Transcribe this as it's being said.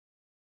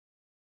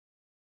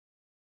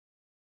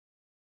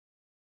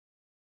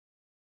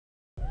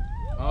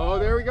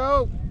we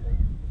go.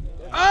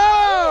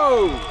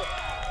 Oh!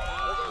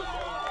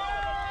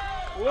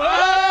 Whoa!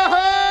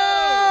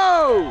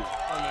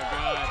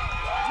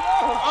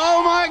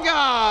 Oh my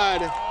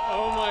God!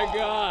 Oh my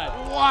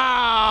God!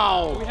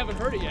 Wow! We haven't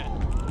heard it yet.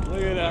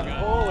 Look at that!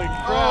 Holy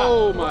crap!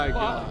 Oh my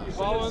God! You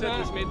following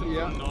that? This made them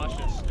feel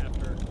nauseous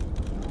after,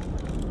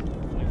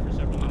 like, for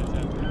several minutes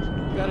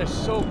afterwards. That is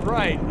so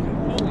bright.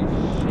 Holy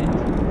shit!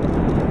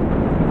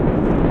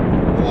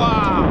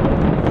 Wow!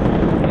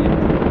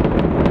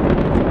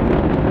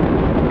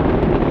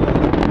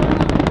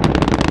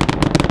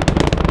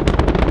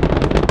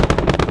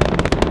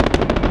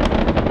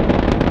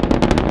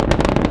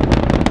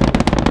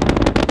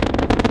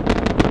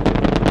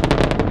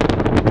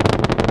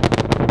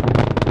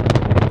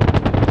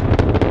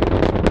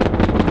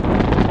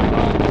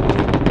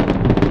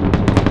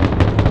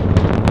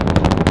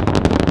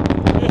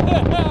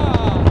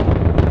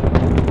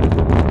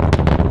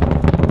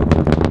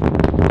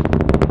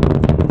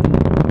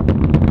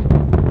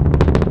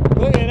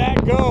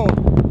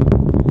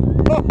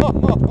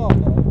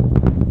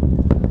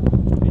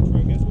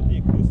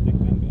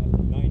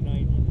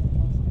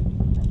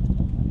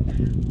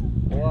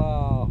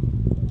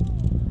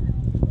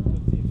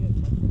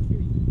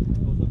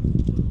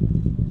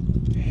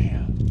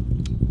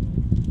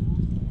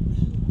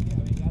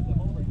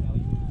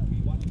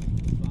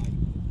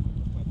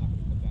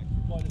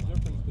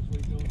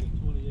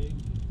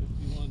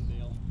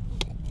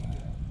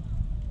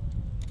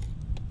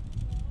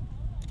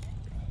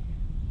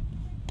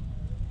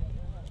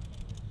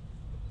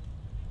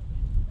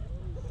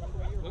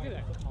 Look at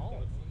that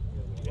column.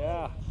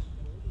 Yeah.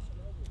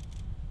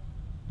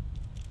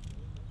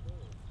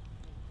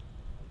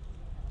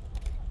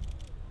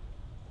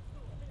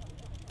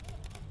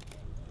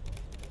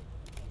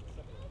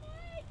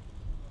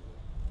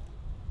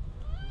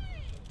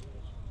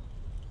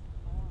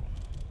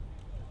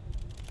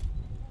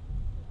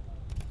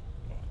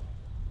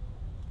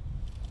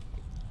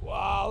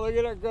 Wow, look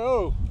at her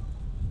go.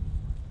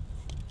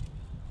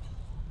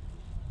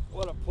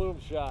 What a plume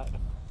shot.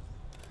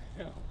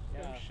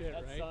 Yeah, shit,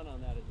 that right? sun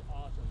on that is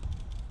awesome.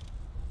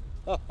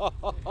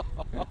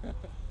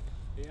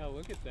 Yeah,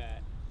 look at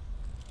that.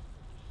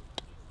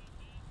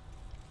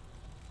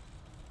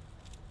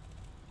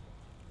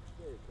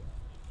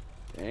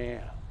 Damn.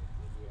 Here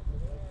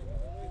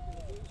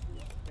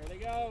they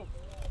go.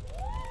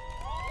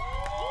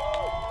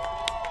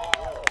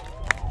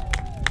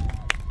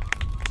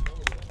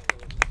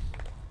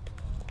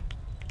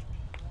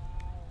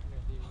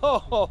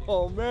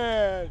 Oh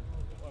man.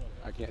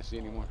 I can't see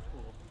anymore.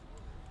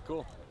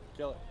 Cool.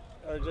 Kill it.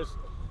 Or just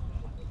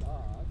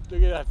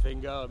look at that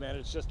thing go, man.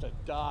 It's just a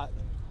dot.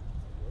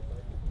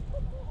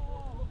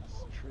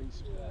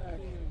 Trace back.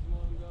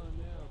 Long gone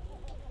now.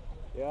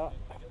 Yeah.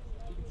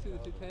 You can see the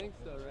two tanks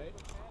though, right?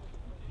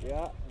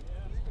 Yeah.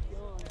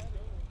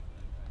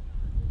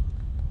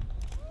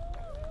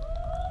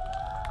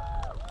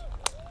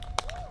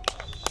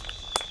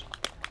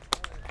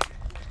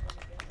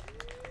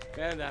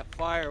 Man, that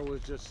fire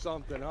was just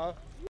something, huh?